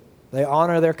do. They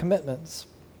honor their commitments.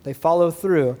 They follow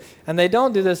through. And they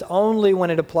don't do this only when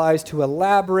it applies to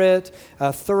elaborate,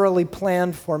 thoroughly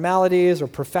planned formalities or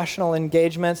professional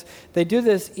engagements. They do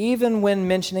this even when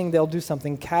mentioning they'll do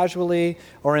something casually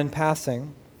or in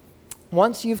passing.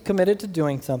 Once you've committed to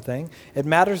doing something, it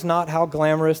matters not how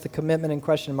glamorous the commitment in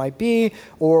question might be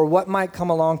or what might come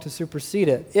along to supersede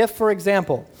it. If, for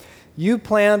example, you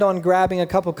planned on grabbing a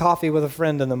cup of coffee with a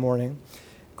friend in the morning,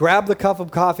 grab the cup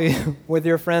of coffee with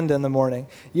your friend in the morning.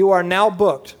 You are now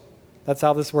booked. That's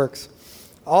how this works.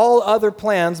 All other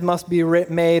plans must be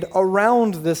made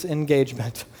around this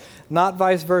engagement, not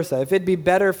vice versa. If it'd be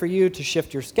better for you to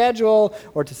shift your schedule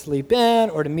or to sleep in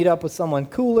or to meet up with someone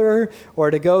cooler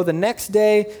or to go the next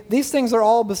day, these things are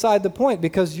all beside the point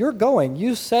because you're going.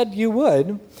 You said you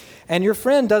would. And your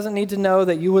friend doesn't need to know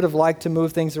that you would have liked to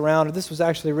move things around or this was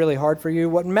actually really hard for you.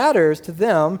 What matters to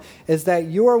them is that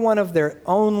you're one of their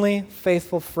only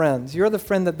faithful friends. You're the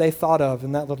friend that they thought of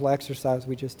in that little exercise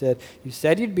we just did. You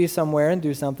said you'd be somewhere and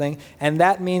do something, and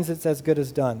that means it's as good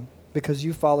as done because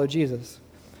you follow Jesus.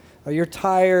 Or you're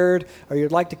tired, or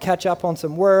you'd like to catch up on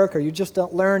some work, or you just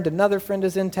learned another friend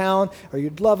is in town, or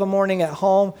you'd love a morning at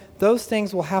home. Those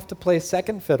things will have to play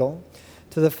second fiddle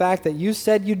to the fact that you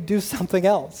said you'd do something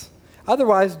else.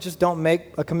 Otherwise, just don't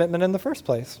make a commitment in the first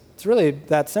place. It's really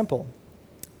that simple.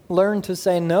 Learn to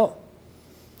say no.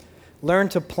 Learn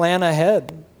to plan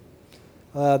ahead.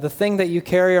 The thing that you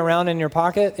carry around in your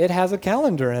pocket, it has a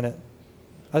calendar in it.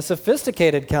 a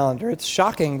sophisticated calendar. It's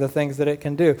shocking the things that it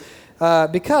can do.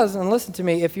 Because, and listen to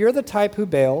me, if you're the type who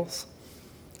bails,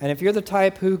 and if you're the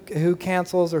type who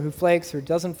cancels or who flakes or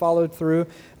doesn't follow through,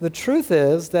 the truth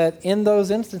is that in those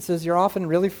instances, you're often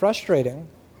really frustrating.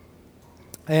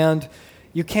 And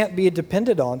you can't be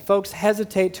depended on. Folks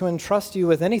hesitate to entrust you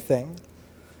with anything.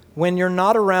 When you're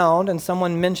not around and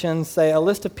someone mentions, say, a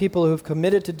list of people who've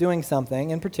committed to doing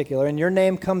something in particular, and your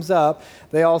name comes up,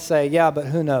 they all say, yeah, but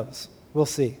who knows? We'll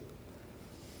see.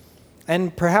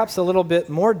 And perhaps a little bit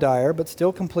more dire, but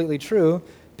still completely true,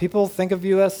 people think of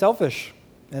you as selfish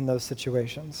in those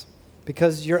situations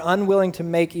because you're unwilling to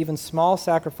make even small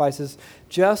sacrifices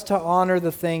just to honor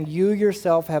the thing you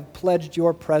yourself have pledged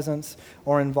your presence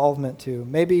or involvement to.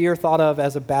 Maybe you're thought of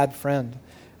as a bad friend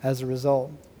as a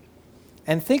result.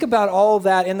 And think about all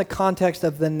that in the context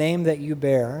of the name that you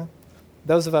bear,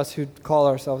 those of us who call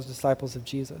ourselves disciples of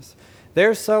Jesus.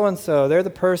 They're so-and-so. They're the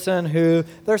person who,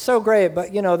 they're so great,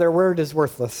 but, their word is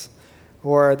worthless.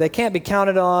 Or they can't be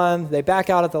counted on. They back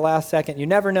out at the last second. You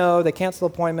never know. They cancel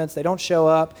appointments. They don't show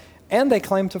up. And they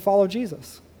claim to follow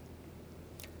Jesus.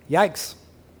 Yikes.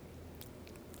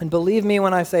 And believe me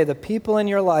when I say the people in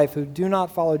your life who do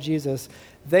not follow Jesus,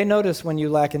 they notice when you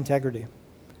lack integrity.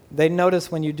 They notice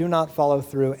when you do not follow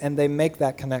through, and they make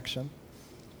that connection.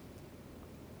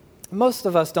 Most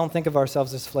of us don't think of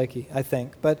ourselves as flaky, I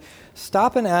think, but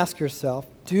stop and ask yourself,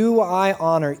 do I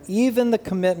honor even the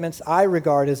commitments I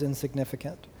regard as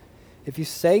insignificant? If you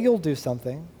say you'll do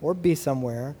something or be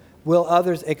somewhere, will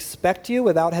others expect you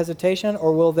without hesitation,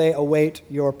 or will they await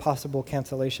your possible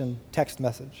cancellation text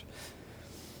message?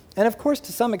 And of course,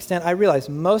 to some extent, I realize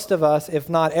most of us, if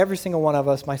not every single one of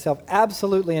us, myself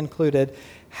absolutely included,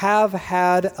 have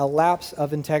had a lapse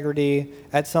of integrity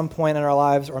at some point in our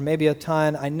lives, or maybe a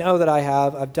ton. I know that I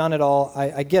have. I've done it all.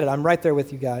 I get it. I'm right there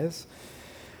with you guys.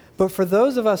 But for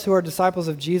those of us who are disciples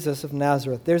of Jesus of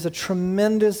Nazareth, there's a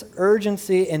tremendous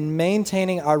urgency in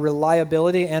maintaining our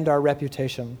reliability and our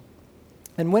reputation.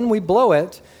 And when we blow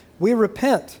it, we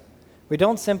repent. We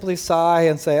don't simply sigh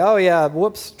and say, oh yeah,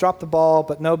 whoops, dropped the ball,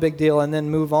 but no big deal, and then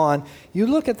move on. You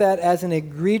look at that as an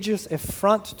egregious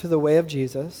affront to the way of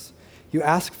Jesus. You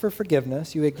ask for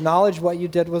forgiveness, you acknowledge what you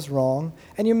did was wrong,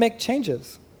 and you make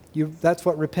changes. That's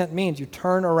what repent means. You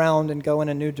turn around and go in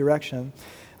a new direction.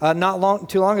 Not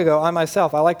too long ago,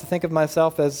 I like to think of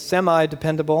myself as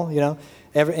semi-dependable.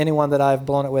 Anyone that I've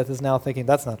blown it with is now thinking,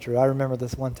 that's not true. I remember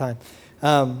this one time.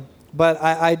 But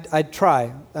I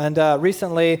try. And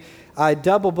recently, I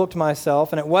double booked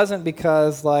myself, and it wasn't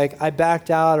because I backed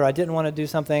out or I didn't want to do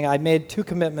something. I made 2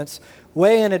 commitments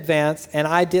way in advance, and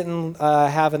I didn't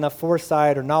have enough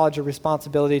foresight or knowledge or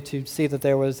responsibility to see that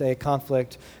there was a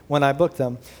conflict when I booked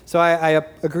them. So I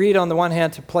agreed on the one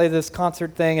hand to play this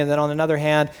concert thing, and then on another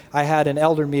hand, I had an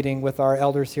elder meeting with our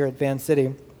elders here at Van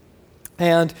City.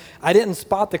 And I didn't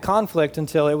spot the conflict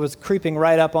until it was creeping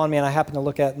right up on me, and I happened to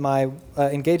look at my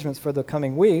engagements for the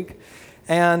coming week.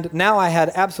 And now I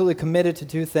had absolutely committed to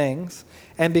 2 things.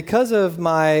 And because of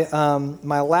my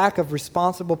lack of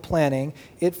responsible planning,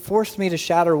 it forced me to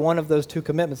shatter one of those 2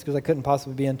 commitments because I couldn't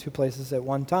possibly be in 2 places at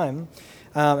one time.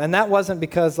 And that wasn't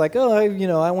because I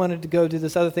wanted to go do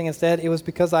this other thing instead. It was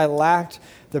because I lacked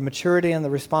the maturity and the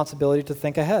responsibility to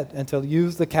think ahead and to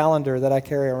use the calendar that I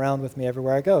carry around with me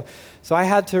everywhere I go. So I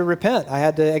had to repent. I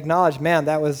had to acknowledge, man,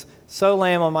 that was so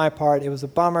lame on my part. It was a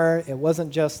bummer. It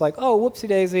wasn't just whoopsie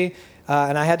daisy.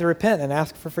 And I had to repent and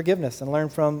ask for forgiveness and learn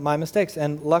from my mistakes.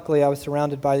 And luckily, I was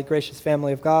surrounded by the gracious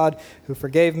family of God who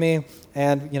forgave me,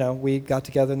 and we got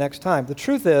together next time. The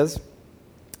truth is,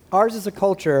 ours is a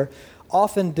culture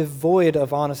often devoid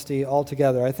of honesty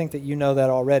altogether. I think that you know that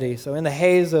already. So in the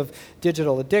haze of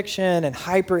digital addiction and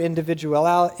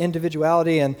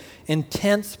hyper-individuality and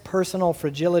intense personal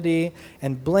fragility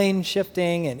and blame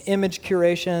shifting and image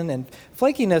curation and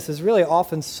flakiness is really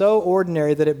often so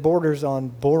ordinary that it borders on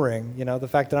boring. The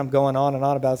fact that I'm going on and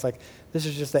on about it's this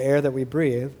is just the air that we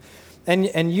breathe.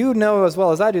 And you know as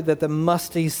well as I do that the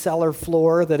musty cellar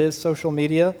floor that is social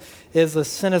media is a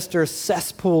sinister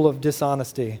cesspool of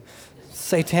dishonesty.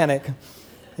 Satanic,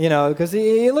 because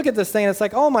you look at this thing and it's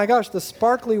oh my gosh, the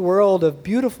sparkly world of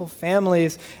beautiful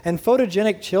families and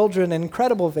photogenic children and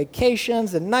incredible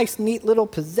vacations and nice, neat little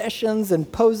possessions and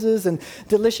poses and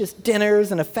delicious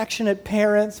dinners and affectionate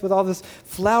parents with all this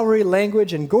flowery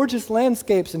language and gorgeous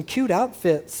landscapes and cute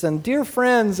outfits and dear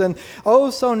friends and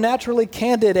so naturally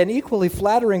candid and equally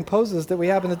flattering poses that we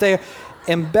have in the day.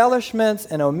 Embellishments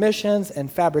and omissions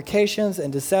and fabrications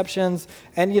and deceptions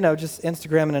and, just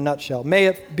Instagram in a nutshell. May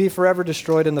it be forever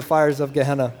destroyed in the fires of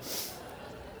Gehenna.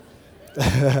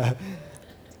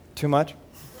 Too much?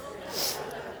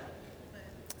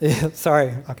 Yeah,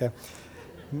 sorry. Okay.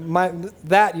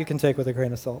 That you can take with a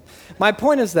grain of salt. My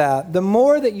point is that the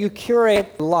more that you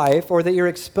curate life, or that you're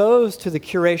exposed to the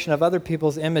curation of other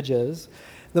people's images,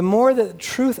 the more that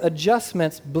truth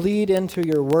adjustments bleed into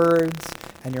your words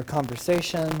and your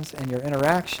conversations and your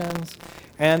interactions,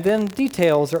 and then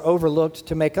details are overlooked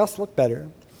to make us look better,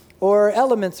 or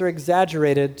elements are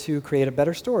exaggerated to create a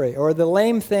better story, or the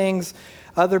lame things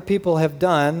other people have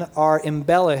done are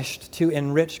embellished to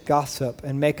enrich gossip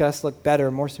and make us look better,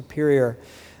 more superior.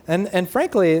 And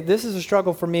frankly, this is a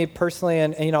struggle for me personally,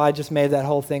 and I just made that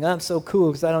whole thing, I'm so cool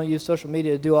because I don't use social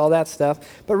media to do all that stuff.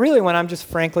 But really, when I'm just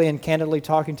frankly and candidly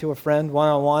talking to a friend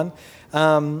one-on-one,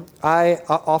 I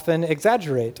often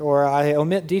exaggerate or I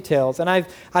omit details. And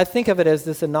I think of it as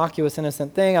this innocuous,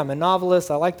 innocent thing. I'm a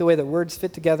novelist. I like the way that words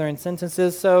fit together in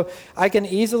sentences. So I can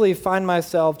easily find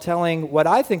myself telling what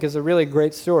I think is a really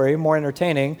great story, more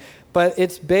entertaining, but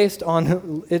it's based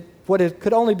on what it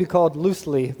could only be called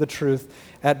loosely the truth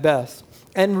at best.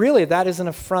 And really, that is an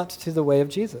affront to the way of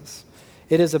Jesus.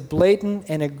 It is a blatant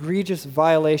and egregious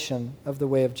violation of the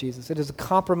way of Jesus. It is a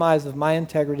compromise of my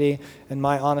integrity and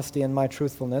my honesty and my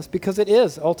truthfulness, because it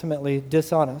is ultimately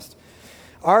dishonest.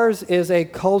 Ours is a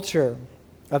culture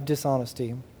of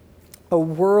dishonesty, a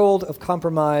world of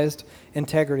compromised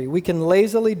integrity. We can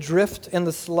lazily drift in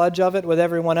the sludge of it with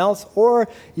everyone else, or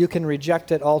you can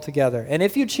reject it altogether. And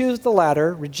if you choose the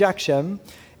latter, rejection,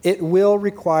 it will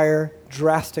require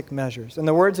drastic measures. In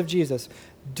the words of Jesus,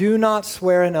 do not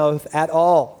swear an oath at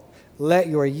all. Let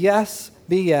your yes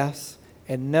be yes,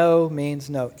 and no means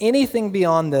no. Anything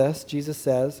beyond this, Jesus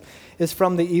says, is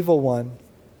from the evil one.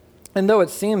 And though it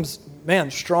seems,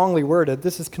 strongly worded,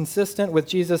 this is consistent with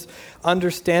Jesus'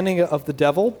 understanding of the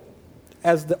devil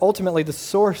as ultimately the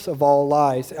source of all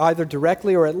lies, either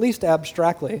directly or at least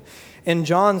abstractly. In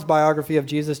John's biography of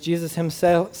Jesus, Jesus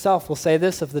himself will say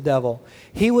this of the devil: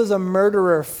 he was a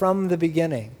murderer from the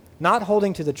beginning, not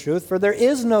holding to the truth, for there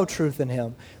is no truth in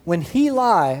him. When he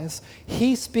lies,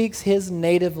 he speaks his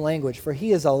native language, for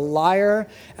he is a liar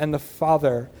and the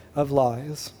father of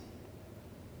lies.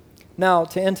 Now,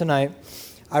 to end tonight,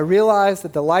 I realize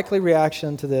that the likely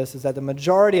reaction to this is that the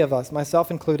majority of us, myself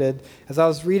included, as I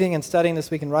was reading and studying this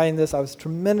week and writing this, I was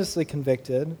tremendously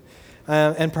convicted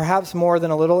and perhaps more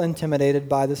than a little intimidated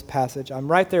by this passage.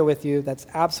 I'm right there with you. That's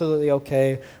absolutely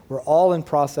okay. We're all in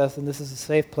process, and this is a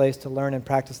safe place to learn and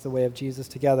practice the way of Jesus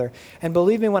together. And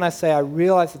believe me when I say I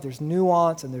realize that there's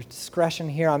nuance and there's discretion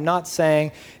here. I'm not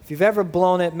saying if you've ever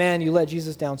blown it, man, you let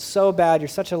Jesus down so bad, you're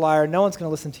such a liar, no one's going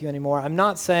to listen to you anymore. I'm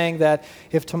not saying that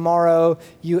if tomorrow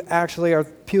you actually are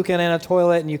puking in a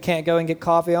toilet and you can't go and get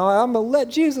coffee, I'm going to let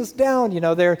Jesus down.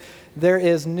 There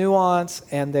is nuance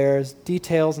and there's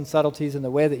details and subtleties in the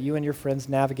way that you and your friends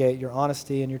navigate your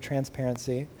honesty and your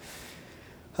transparency.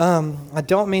 I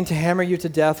don't mean to hammer you to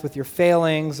death with your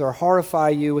failings or horrify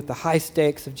you with the high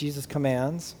stakes of Jesus'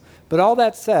 commands. But all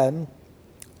that said,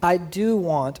 I do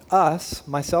want us,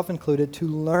 myself included, to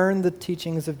learn the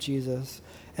teachings of Jesus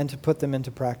and to put them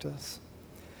into practice.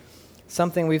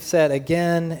 Something we've said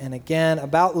again and again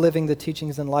about living the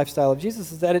teachings and lifestyle of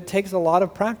Jesus is that it takes a lot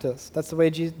of practice. That's the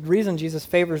reason Jesus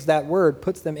favors that word,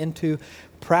 puts them into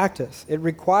practice. It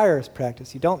requires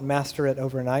practice. You don't master it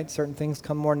overnight. Certain things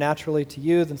come more naturally to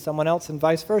you than someone else, and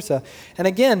vice versa. And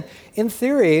again, in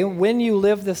theory, when you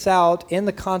live this out in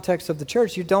the context of the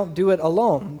church, you don't do it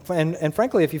alone. And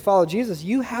frankly, if you follow Jesus,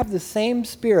 you have the same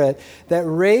Spirit that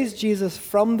raised Jesus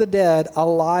from the dead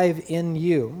alive in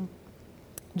you.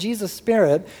 Jesus'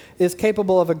 Spirit is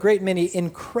capable of a great many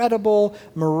incredible,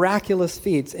 miraculous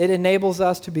feats. It enables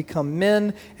us to become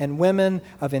men and women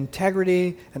of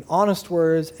integrity and honest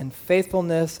words and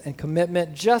faithfulness and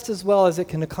commitment, just as well as it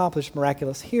can accomplish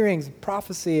miraculous hearings,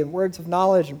 prophecy, and words of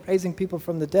knowledge and raising people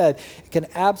from the dead. It can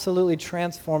absolutely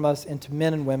transform us into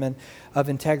men and women of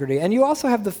integrity. And you also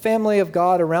have the family of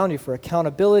God around you for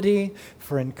accountability,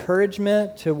 for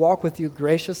encouragement, to walk with you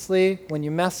graciously when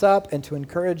you mess up, and to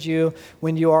encourage you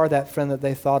when you are that friend that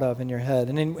they thought of in your head.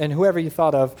 And whoever you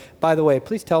thought of, by the way,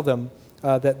 please tell them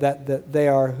that they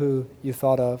are who you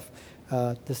thought of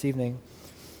this evening.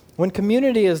 When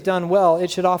community is done well, it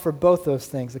should offer both those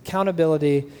things,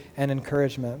 accountability and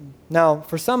encouragement. Now,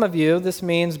 for some of you, this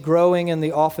means growing in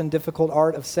the often difficult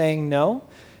art of saying no.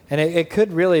 And it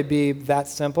could really be that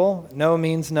simple. No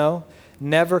means no.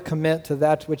 Never commit to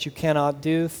that which you cannot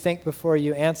do. Think before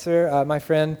you answer. My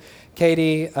friend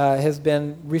Katie has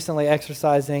been recently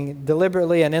exercising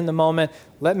deliberately and in the moment.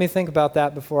 Let me think about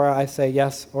that before I say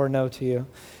yes or no to you.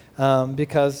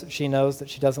 Because she knows that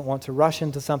she doesn't want to rush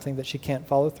into something that she can't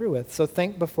follow through with. So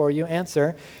think before you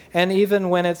answer. And even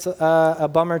when it's a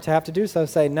bummer to have to do so,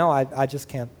 say, no, I just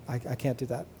can't. I can't do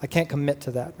that. I can't commit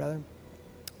to that, rather.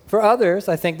 For others,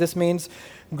 I think this means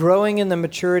growing in the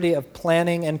maturity of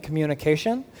planning and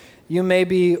communication. You may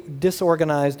be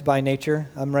disorganized by nature.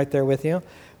 I'm right there with you.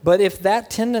 But if that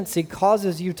tendency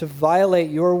causes you to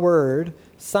violate your word,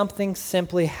 something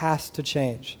simply has to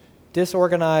change,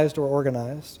 disorganized or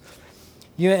organized.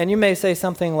 You may say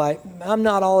something like, I'm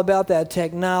not all about that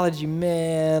technology,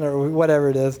 man, or whatever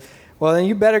it is. Well, then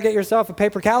you better get yourself a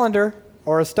paper calendar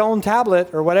or a stone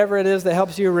tablet or whatever it is that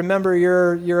helps you remember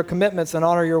your commitments and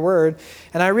honor your word.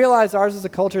 And I realize ours is a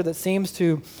culture that seems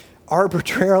to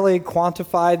arbitrarily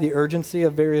quantify the urgency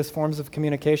of various forms of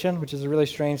communication, which is a really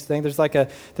strange thing.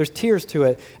 There's tiers to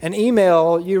it. An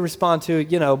email you respond to,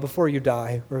 before you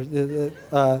die, or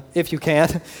if you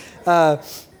can.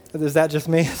 Is that just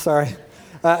me? Sorry.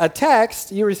 A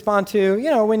text you respond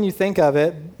to, when you think of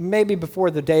it, maybe before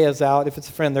the day is out. If it's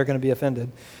a friend, they're going to be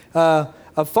offended.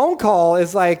 A phone call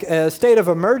is like a state of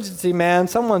emergency, man.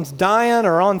 Someone's dying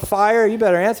or on fire. You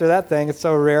better answer that thing. It's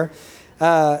so rare.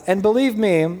 And believe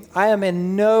me, I am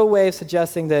in no way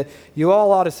suggesting that you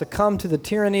all ought to succumb to the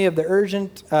tyranny of the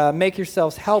urgent, make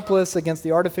yourselves helpless against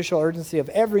the artificial urgency of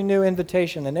every new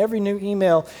invitation and every new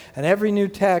email and every new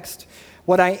text.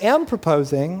 What I am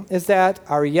proposing is that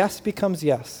our yes becomes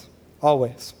yes,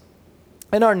 always,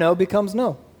 and our no becomes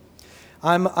no.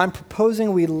 I'm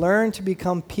proposing we learn to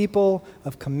become people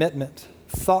of commitment,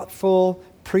 thoughtful,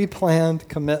 pre-planned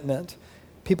commitment,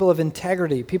 people of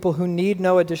integrity, people who need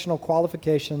no additional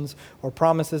qualifications or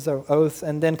promises or oaths,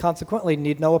 and then consequently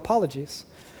need no apologies.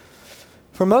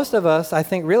 For most of us, I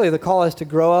think really the call is to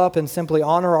grow up and simply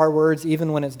honor our words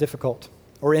even when it's difficult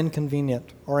or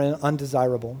inconvenient or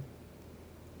undesirable.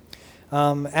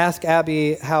 Ask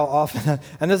Abby how often,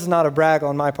 and this is not a brag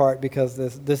on my part because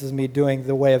this is me doing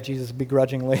the way of Jesus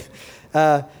begrudgingly,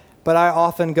 but I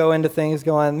often go into things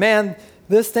going, man,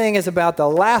 this thing is about the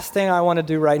last thing I want to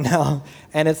do right now,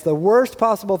 and it's the worst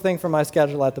possible thing for my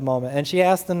schedule at the moment. And she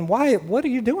asked, then why? What are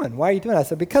you doing? Why are you doing it? I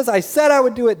said, because I said I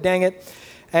would do it, dang it.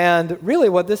 And really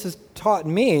what this has taught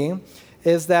me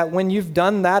is that when you've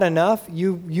done that enough,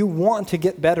 you want to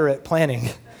get better at planning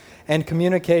and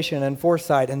communication and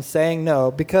foresight and saying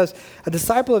no, because a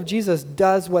disciple of Jesus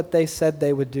does what they said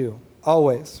they would do,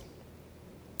 always.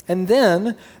 And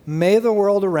then may the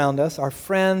world around us, our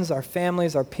friends, our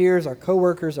families, our peers, our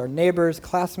coworkers, our neighbors,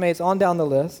 classmates, on down the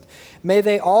list, may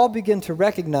they all begin to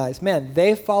recognize, man,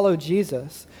 they follow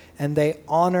Jesus and they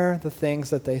honor the things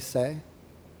that they say.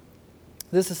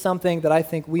 This is something that I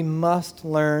think we must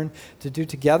learn to do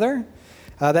together.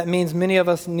 That means many of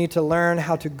us need to learn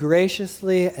how to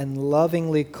graciously and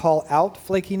lovingly call out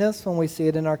flakiness when we see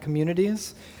it in our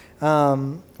communities,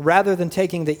 rather than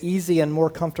taking the easy and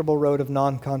more comfortable road of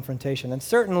non-confrontation. And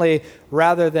certainly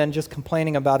rather than just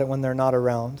complaining about it when they're not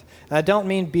around. And I don't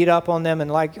mean beat up on them and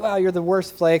like, wow, you're the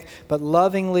worst flake, but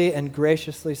lovingly and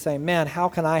graciously say, man, how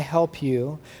can I help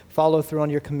you follow through on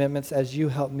your commitments as you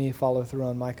help me follow through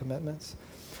on my commitments?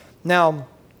 Now,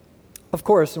 of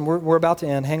course, and we're about to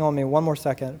end. Hang on me one more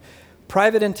second.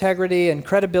 Private integrity and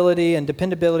credibility and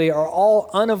dependability are all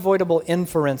unavoidable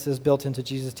inferences built into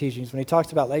Jesus' teachings when he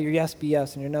talks about let your yes be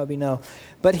yes and your no be no.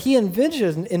 But he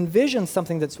envisions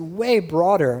something that's way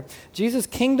broader. Jesus'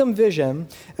 kingdom vision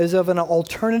is of an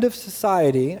alternative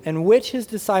society in which his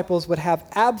disciples would have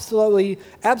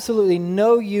absolutely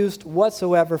no use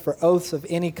whatsoever for oaths of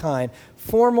any kind,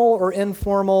 formal or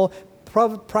informal,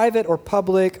 private or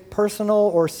public, personal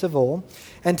or civil.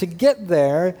 And to get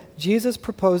there, Jesus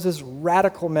proposes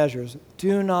radical measures.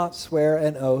 Do not swear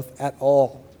an oath at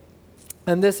all.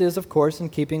 And this is, of course, in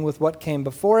keeping with what came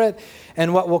before it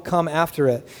and what will come after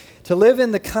it. To live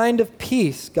in the kind of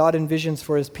peace God envisions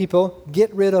for his people,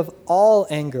 get rid of all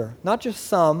anger. Not just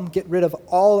some, get rid of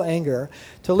all anger.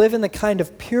 To live in the kind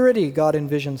of purity God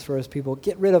envisions for his people,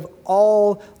 get rid of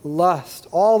all lust,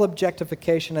 all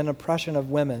objectification and oppression of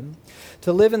women.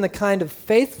 To live in the kind of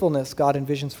faithfulness God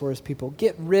envisions for his people,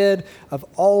 get rid of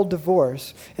all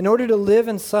divorce. In order to live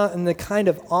in the kind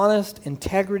of honest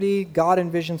integrity God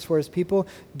envisions for his people,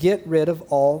 get rid of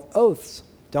all oaths.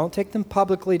 Don't take them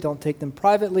publicly, don't take them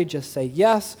privately, just say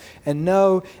yes and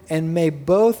no, and may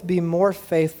both be more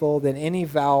faithful than any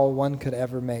vow one could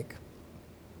ever make.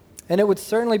 And it would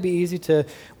certainly be easy to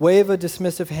wave a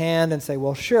dismissive hand and say,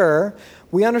 well, sure,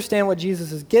 we understand what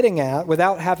Jesus is getting at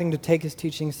without having to take his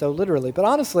teaching so literally. But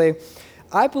honestly,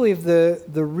 I believe the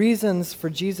reasons for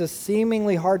Jesus'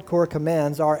 seemingly hardcore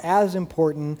commands are as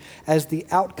important as the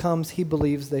outcomes he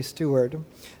believes they steward.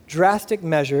 Drastic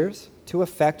measures to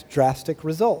affect drastic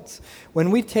results.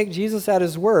 When we take Jesus at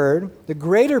his word, the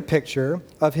greater picture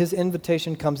of his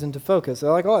invitation comes into focus.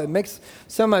 They're like, oh, it makes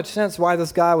so much sense why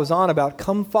this guy was on about,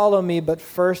 come follow me, but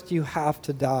first you have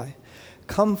to die.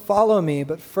 Come follow me,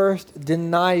 but first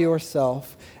deny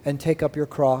yourself and take up your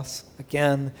cross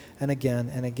again and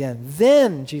again and again.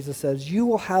 Then, Jesus says, you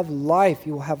will have life.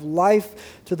 You will have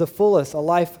life to the fullest, a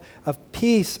life of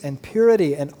peace and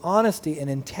purity and honesty and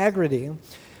integrity.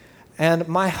 And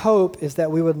my hope is that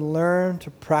we would learn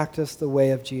to practice the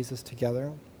way of Jesus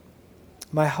together.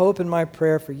 My hope and my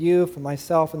prayer for you, for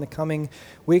myself in the coming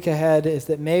week ahead is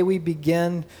that may we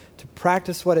begin to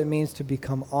practice what it means to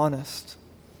become honest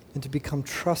and to become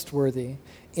trustworthy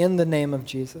in the name of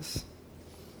Jesus.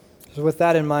 So with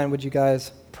that in mind, would you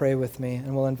guys pray with me,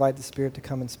 and we'll invite the Spirit to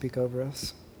come and speak over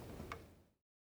us.